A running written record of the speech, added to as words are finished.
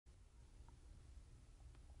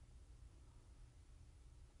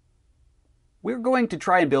We're going to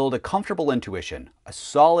try and build a comfortable intuition, a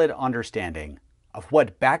solid understanding of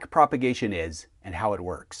what backpropagation is and how it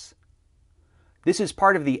works. This is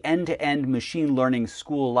part of the end-to-end machine learning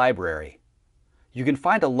school library. You can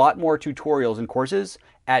find a lot more tutorials and courses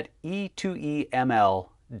at e2eml.school.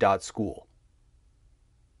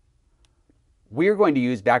 We're going to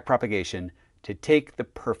use backpropagation to take the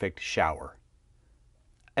perfect shower.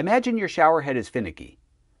 Imagine your shower head is finicky.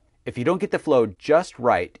 If you don't get the flow just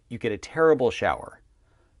right, you get a terrible shower.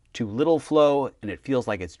 Too little flow and it feels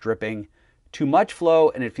like it's dripping. Too much flow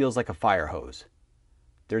and it feels like a fire hose.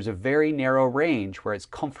 There's a very narrow range where it's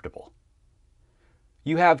comfortable.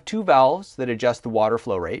 You have two valves that adjust the water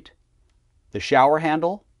flow rate, the shower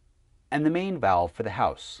handle, and the main valve for the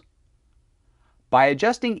house. By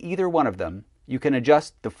adjusting either one of them, you can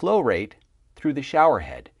adjust the flow rate through the shower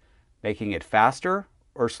head, making it faster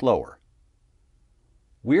or slower.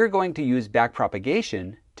 We're going to use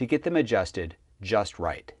backpropagation to get them adjusted just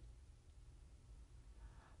right.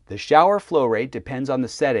 The shower flow rate depends on the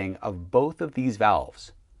setting of both of these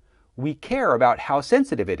valves. We care about how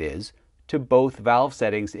sensitive it is to both valve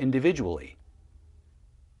settings individually.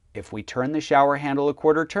 If we turn the shower handle a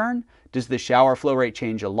quarter turn, does the shower flow rate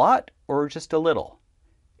change a lot or just a little?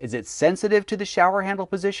 Is it sensitive to the shower handle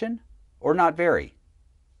position or not very?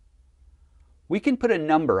 We can put a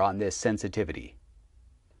number on this sensitivity.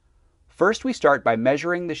 First, we start by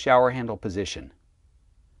measuring the shower handle position.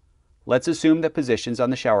 Let's assume that positions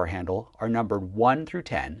on the shower handle are numbered 1 through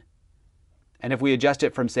 10, and if we adjust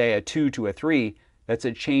it from, say, a 2 to a 3, that's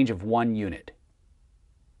a change of 1 unit.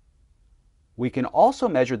 We can also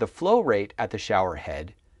measure the flow rate at the shower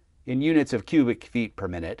head in units of cubic feet per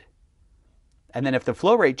minute, and then if the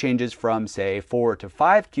flow rate changes from, say, 4 to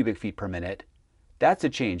 5 cubic feet per minute, that's a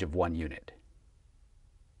change of 1 unit.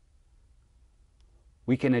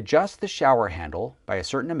 We can adjust the shower handle by a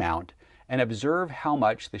certain amount and observe how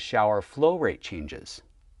much the shower flow rate changes.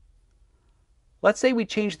 Let's say we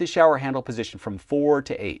change the shower handle position from 4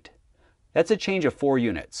 to 8. That's a change of 4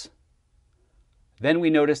 units. Then we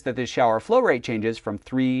notice that the shower flow rate changes from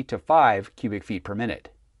 3 to 5 cubic feet per minute.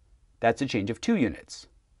 That's a change of 2 units.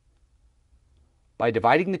 By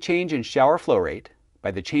dividing the change in shower flow rate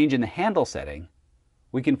by the change in the handle setting,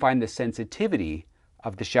 we can find the sensitivity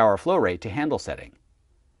of the shower flow rate to handle setting.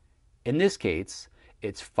 In this case,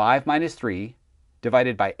 it's 5 minus 3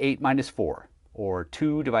 divided by 8 minus 4, or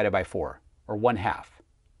 2 divided by 4, or 1/2.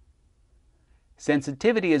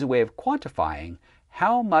 Sensitivity is a way of quantifying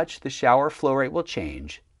how much the shower flow rate will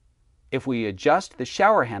change if we adjust the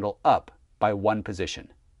shower handle up by 1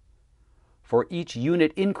 position. For each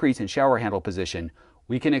unit increase in shower handle position,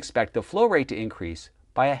 we can expect the flow rate to increase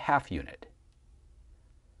by a 1/2 unit.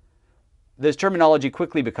 This terminology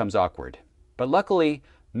quickly becomes awkward, but luckily,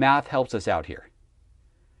 math helps us out here.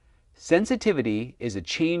 Sensitivity is a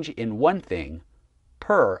change in one thing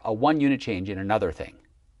per a 1 unit change in another thing.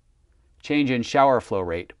 Change in shower flow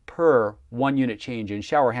rate per 1 unit change in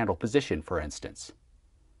shower handle position, for instance.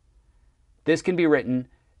 This can be written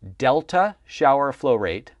delta shower flow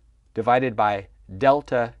rate divided by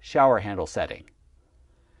delta shower handle setting.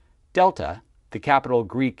 Delta, the capital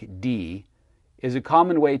Greek D, is a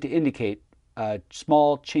common way to indicate a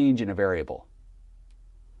small change in a variable.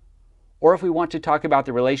 Or if we want to talk about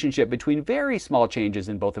the relationship between very small changes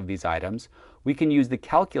in both of these items, we can use the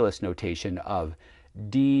calculus notation of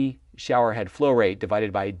D shower head flow rate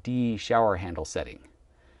divided by D shower handle setting.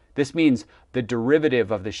 This means the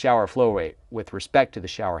derivative of the shower flow rate with respect to the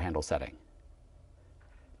shower handle setting.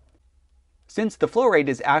 Since the flow rate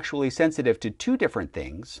is actually sensitive to 2 different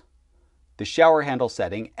things, the shower handle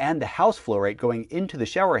setting and the house flow rate going into the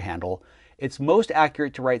shower handle, it's most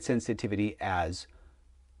accurate to write sensitivity as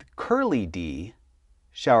curly D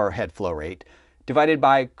shower head flow rate divided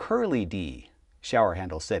by curly D shower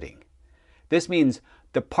handle setting. This means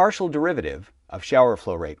the partial derivative of shower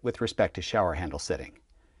flow rate with respect to shower handle setting,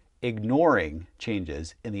 ignoring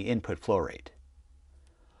changes in the input flow rate.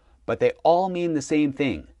 But they all mean the same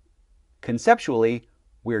thing. Conceptually,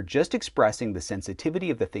 we're just expressing the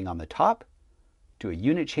sensitivity of the thing on the top to a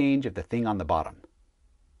unit change of the thing on the bottom.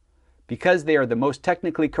 Because they are the most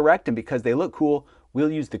technically correct and because they look cool,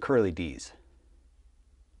 we'll use the curly Ds.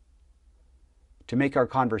 To make our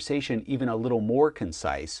conversation even a little more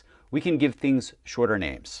concise, we can give things shorter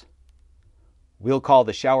names. We'll call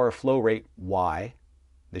the shower flow rate Y,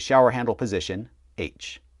 the shower handle position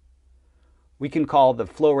H. We can call the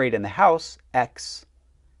flow rate in the house X,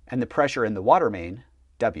 and the pressure in the water main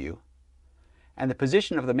W, and the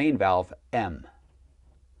position of the main valve M.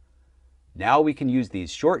 Now we can use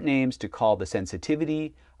these short names to call the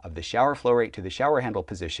sensitivity of the shower flow rate to the shower handle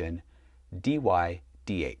position dy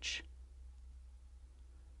dh.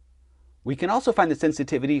 We can also find the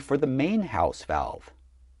sensitivity for the main house valve.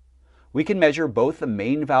 We can measure both the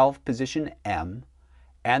main valve position M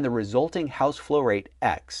and the resulting house flow rate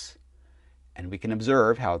X, and we can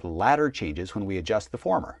observe how the latter changes when we adjust the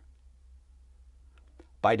former.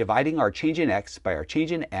 By dividing our change in X by our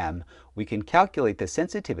change in M, we can calculate the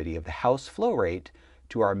sensitivity of the house flow rate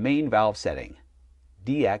to our main valve setting,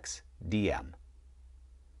 dx dm.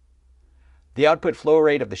 The output flow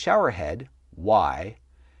rate of the shower head, Y,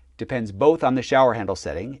 depends both on the shower handle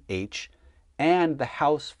setting, H, and the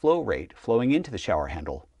house flow rate flowing into the shower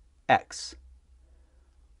handle, X.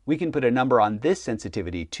 We can put a number on this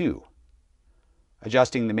sensitivity too.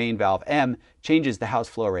 Adjusting the main valve M changes the house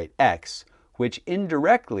flow rate X, which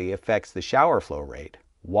indirectly affects the shower flow rate,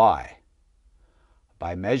 Y.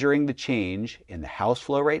 By measuring the change in the house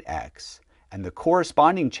flow rate X and the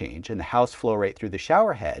corresponding change in the house flow rate through the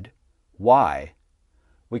shower head, Y,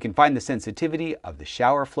 we can find the sensitivity of the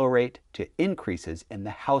shower flow rate to increases in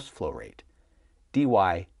the house flow rate,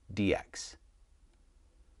 dy dx.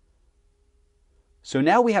 So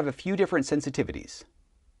now we have a few different sensitivities,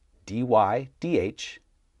 dy dh,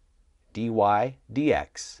 dy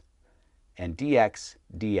dx, and dx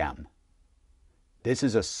dm. This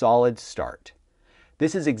is a solid start.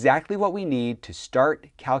 This is exactly what we need to start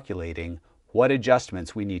calculating what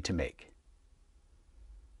adjustments we need to make.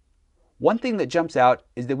 One thing that jumps out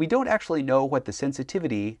is that we don't actually know what the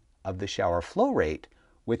sensitivity of the shower flow rate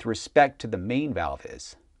with respect to the main valve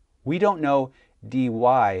is. We don't know dy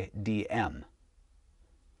dm.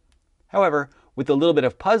 However, with a little bit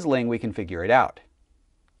of puzzling, we can figure it out.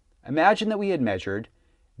 Imagine that we had measured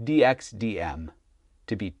dx dm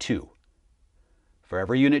to be 2. For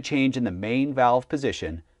every unit change in the main valve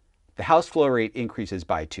position, the house flow rate increases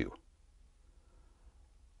by 2.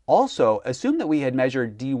 Also, assume that we had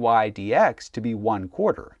measured dy dx to be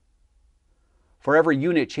 1/4. For every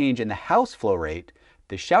unit change in the house flow rate,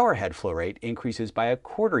 the shower head flow rate increases by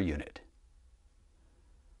 1/4 unit.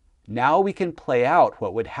 Now we can play out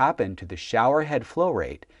what would happen to the shower head flow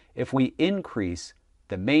rate if we increase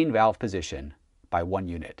the main valve position by 1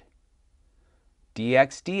 unit.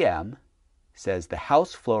 dx dm says the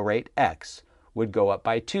house flow rate X would go up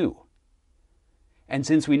by 2. And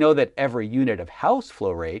since we know that every unit of house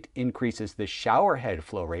flow rate increases the shower head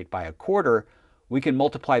flow rate by 1/4, we can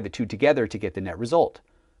multiply the two together to get the net result.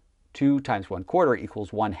 2 times 1/4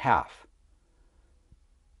 equals 1/2.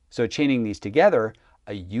 So chaining these together,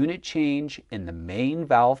 a unit change in the main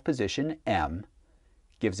valve position M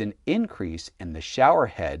gives an increase in the shower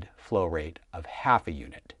head flow rate of 1/2 a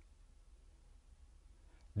unit.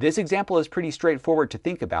 This example is pretty straightforward to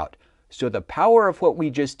think about, so the power of what we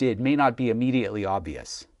just did may not be immediately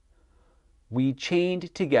obvious. We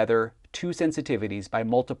chained together two sensitivities by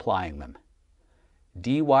multiplying them.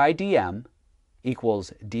 dy dm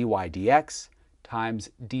equals dy dx times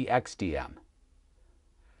dx dm.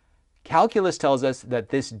 Calculus tells us that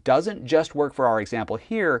this doesn't just work for our example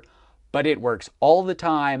here, but it works all the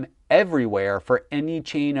time, everywhere, for any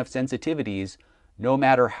chain of sensitivities, no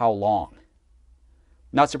matter how long.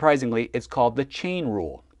 Not surprisingly, it's called the chain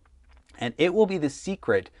rule, and it will be the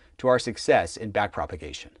secret to our success in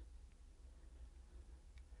backpropagation.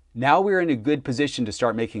 Now we're in a good position to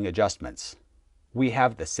start making adjustments. We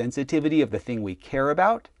have the sensitivity of the thing we care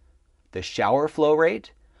about, the shower flow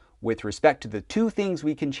rate, with respect to the two things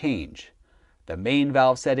we can change, the main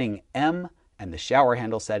valve setting M and the shower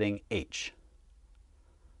handle setting H.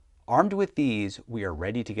 Armed with these, we are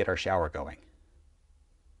ready to get our shower going.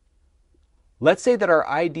 Let's say that our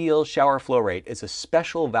ideal shower flow rate is a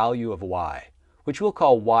special value of Y, which we'll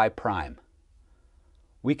call Y prime.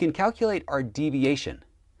 We can calculate our deviation,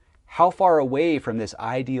 how far away from this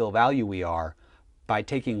ideal value we are, by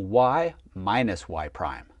taking Y minus Y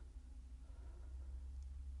prime.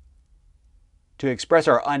 To express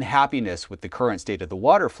our unhappiness with the current state of the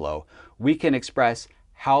water flow, we can express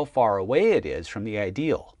how far away it is from the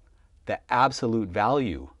ideal, the absolute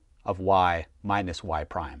value of Y minus Y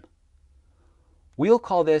prime. We'll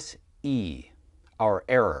call this E, our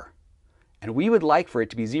error, and we would like for it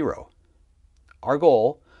to be 0. Our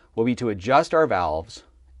goal will be to adjust our valves,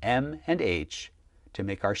 M and H, to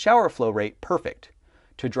make our shower flow rate perfect,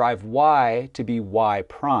 to drive Y to be Y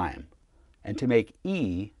prime, and to make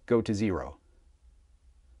E go to 0.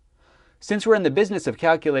 Since we're in the business of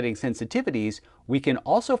calculating sensitivities, we can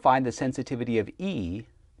also find the sensitivity of E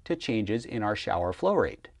to changes in our shower flow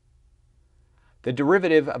rate. The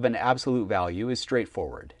derivative of an absolute value is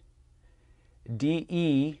straightforward.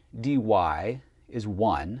 dE dy is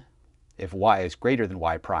 1 if y is greater than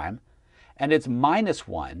y prime, and it's minus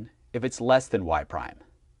 1 if it's less than y prime.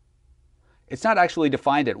 It's not actually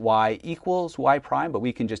defined at y equals y prime, but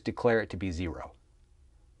we can just declare it to be 0.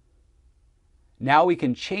 Now we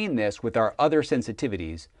can chain this with our other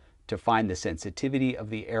sensitivities to find the sensitivity of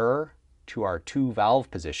the error to our two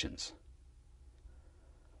valve positions.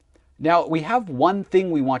 Now we have one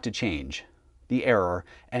thing we want to change, the error,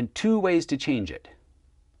 and two ways to change it.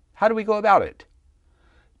 How do we go about it?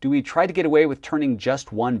 Do we try to get away with turning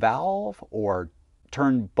just one valve, or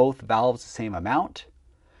turn both valves the same amount?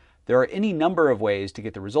 There are any number of ways to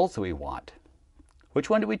get the results that we want. Which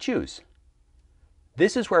one do we choose?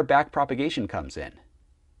 This is where backpropagation comes in.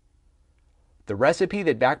 The recipe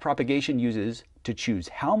that backpropagation uses to choose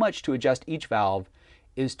how much to adjust each valve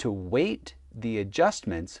is to weight the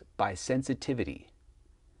adjustments by sensitivity.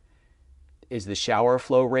 Is the shower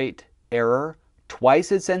flow rate error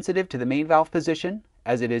twice as sensitive to the main valve position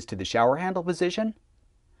as it is to the shower handle position?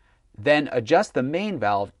 Then adjust the main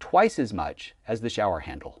valve twice as much as the shower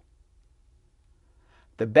handle.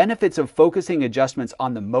 The benefits of focusing adjustments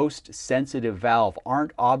on the most sensitive valve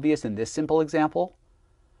aren't obvious in this simple example,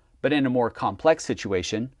 but in a more complex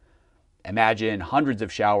situation, imagine hundreds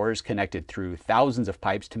of showers connected through thousands of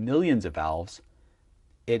pipes to millions of valves,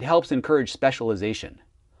 it helps encourage specialization.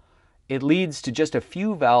 It leads to just a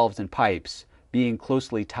few valves and pipes being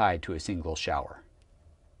closely tied to a single shower.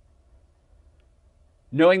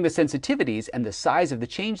 Knowing the sensitivities and the size of the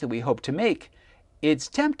change that we hope to make, it's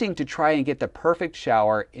tempting to try and get the perfect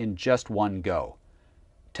shower in just one go,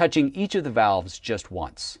 touching each of the valves just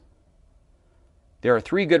once. There are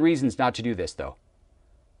 3 good reasons not to do this, though.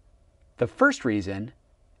 The first reason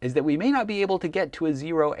is that we may not be able to get to a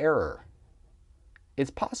 0 error.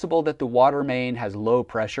 It's possible that the water main has low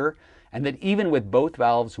pressure and that even with both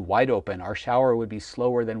valves wide open, our shower would be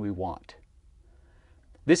slower than we want.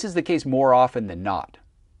 This is the case more often than not.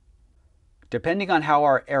 Depending on how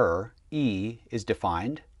our error, E, is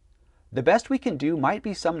defined, the best we can do might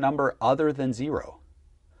be some number other than 0.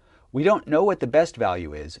 We don't know what the best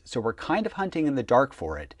value is, so we're kind of hunting in the dark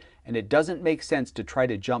for it, and it doesn't make sense to try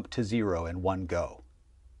to jump to 0 in one go.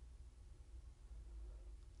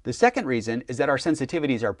 The second reason is that our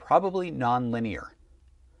sensitivities are probably nonlinear.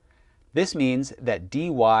 This means that dy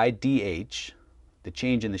dH, the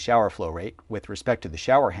change in the shower flow rate with respect to the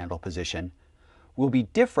shower handle position, will be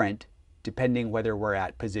different depending whether we're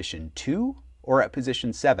at position 2 or at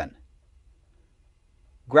position 7.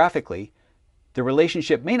 Graphically, the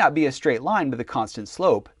relationship may not be a straight line with a constant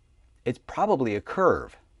slope, it's probably a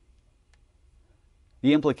curve.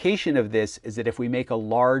 The implication of this is that if we make a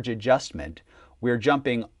large adjustment, we're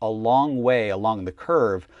jumping a long way along the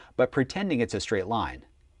curve, but pretending it's a straight line.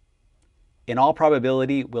 In all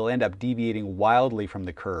probability, we'll end up deviating wildly from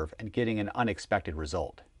the curve and getting an unexpected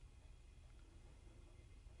result.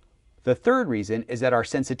 The third reason is that our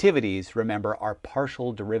sensitivities, remember, are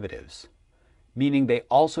partial derivatives, meaning they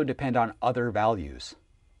also depend on other values.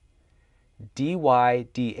 dy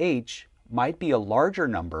dH might be a larger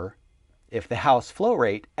number if the house flow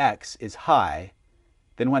rate, X, is high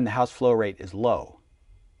than when the house flow rate is low.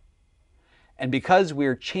 And because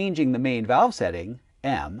we're changing the main valve setting,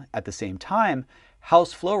 M, at the same time,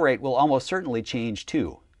 house flow rate will almost certainly change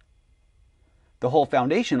too. The whole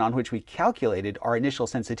foundation on which we calculated our initial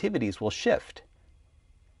sensitivities will shift.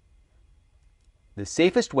 The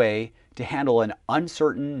safest way to handle an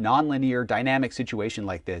uncertain, nonlinear, dynamic situation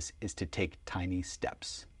like this is to take tiny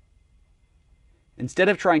steps. Instead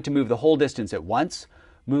of trying to move the whole distance at once,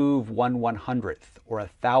 move 1/100th or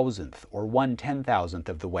 1,000th or 1/10,000th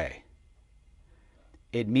of the way.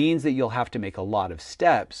 It means that you'll have to make a lot of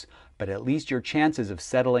steps, but at least your chances of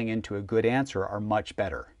settling into a good answer are much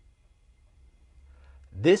better.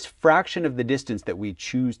 This fraction of the distance that we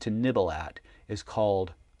choose to nibble at is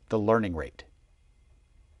called the learning rate.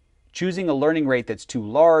 Choosing a learning rate that's too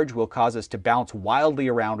large will cause us to bounce wildly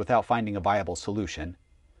around without finding a viable solution,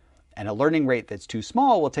 and a learning rate that's too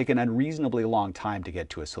small will take an unreasonably long time to get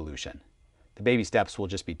to a solution. The baby steps will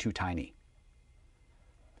just be too tiny.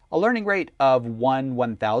 A learning rate of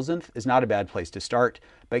 1/1000th is not a bad place to start,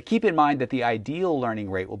 but keep in mind that the ideal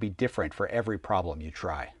learning rate will be different for every problem you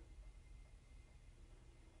try.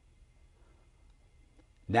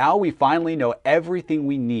 Now we finally know everything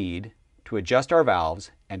we need to adjust our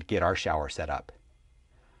valves and get our shower set up.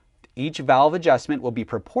 Each valve adjustment will be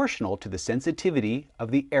proportional to the sensitivity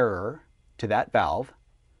of the error to that valve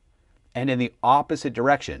and in the opposite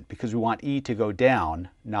direction because we want E to go down,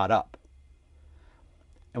 not up.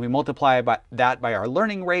 And we multiply that by our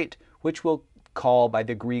learning rate, which we'll call by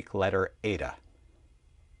the Greek letter eta.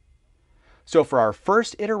 So for our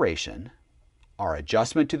first iteration, our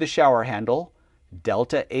adjustment to the shower handle,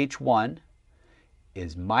 delta H1,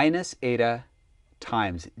 is minus eta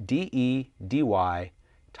times dE dy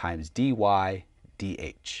times dy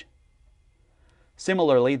dH.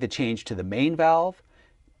 Similarly, the change to the main valve,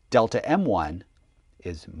 delta M1,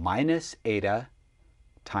 is minus eta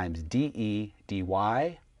times dE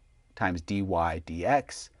dy times dy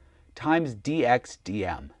dx times dx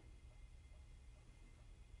dm.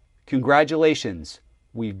 Congratulations!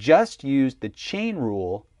 We've just used the chain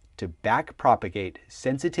rule to backpropagate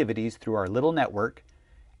sensitivities through our little network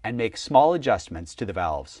and make small adjustments to the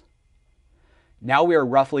valves. Now we are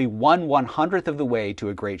roughly 1/100th of the way to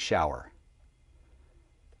a great shower.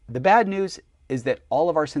 The bad news is that all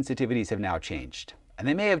of our sensitivities have now changed, and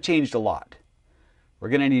they may have changed a lot. We're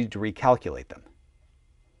going to need to recalculate them.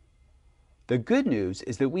 The good news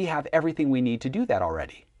is that we have everything we need to do that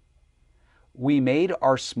already. We made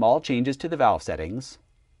our small changes to the valve settings,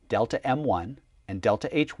 delta M1 and delta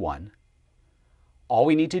H1. All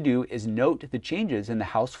we need to do is note the changes in the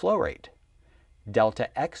house flow rate, delta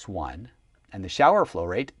X1, and the shower flow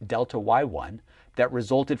rate, delta Y1, that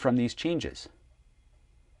resulted from these changes.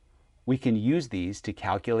 We can use these to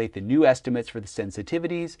calculate the new estimates for the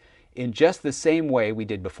sensitivities in just the same way we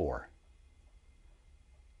did before.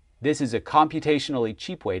 This is a computationally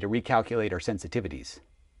cheap way to recalculate our sensitivities.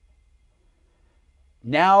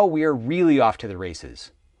 Now we are really off to the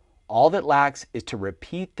races. All that lacks is to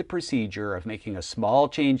repeat the procedure of making a small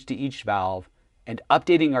change to each valve and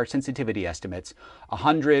updating our sensitivity estimates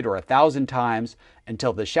 100 or 1,000 times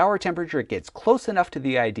until the shower temperature gets close enough to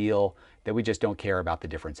the ideal that we just don't care about the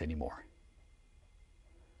difference anymore.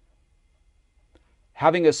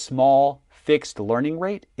 Having a small, fixed learning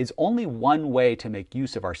rate is only one way to make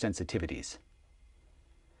use of our sensitivities.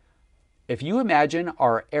 If you imagine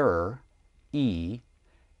our error, E,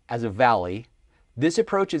 as a valley, this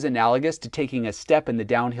approach is analogous to taking a step in the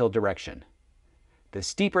downhill direction. The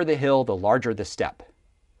steeper the hill, the larger the step.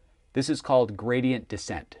 This is called gradient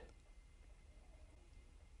descent.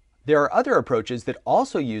 There are other approaches that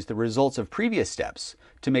also use the results of previous steps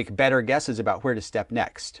to make better guesses about where to step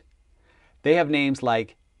next. They have names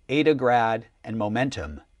like eta grad and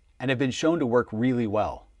momentum and have been shown to work really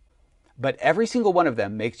well. But every single one of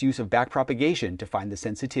them makes use of backpropagation to find the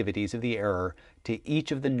sensitivities of the error to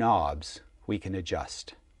each of the knobs we can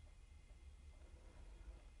adjust.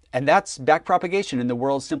 And that's backpropagation in the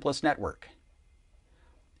world's simplest network.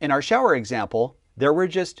 In our shower example, there were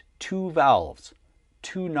just two valves,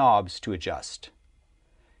 two knobs to adjust.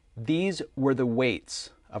 These were the weights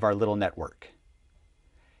of our little network.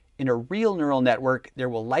 In a real neural network, there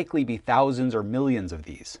will likely be thousands or millions of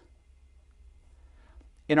these.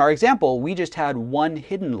 In our example, we just had one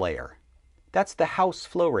hidden layer. That's the house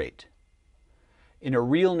flow rate. In a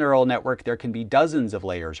real neural network, there can be dozens of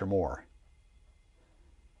layers or more.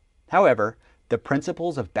 However, the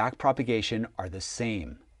principles of backpropagation are the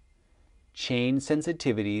same. Chain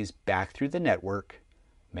sensitivities back through the network,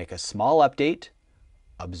 make a small update,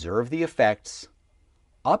 observe the effects,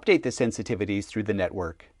 update the sensitivities through the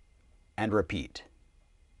network, and repeat.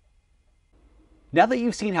 Now that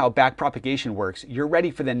you've seen how backpropagation works, you're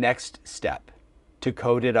ready for the next step, to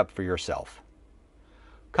code it up for yourself.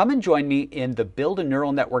 Come and join me in the Build a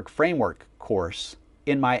Neural Network Framework course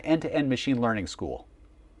in my end-to-end machine learning school.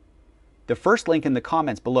 The first link in the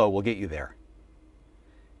comments below will get you there.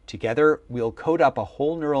 Together, we'll code up a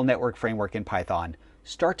whole neural network framework in Python,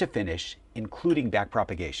 start to finish, including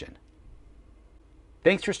backpropagation.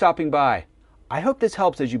 Thanks for stopping by. I hope this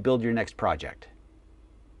helps as you build your next project.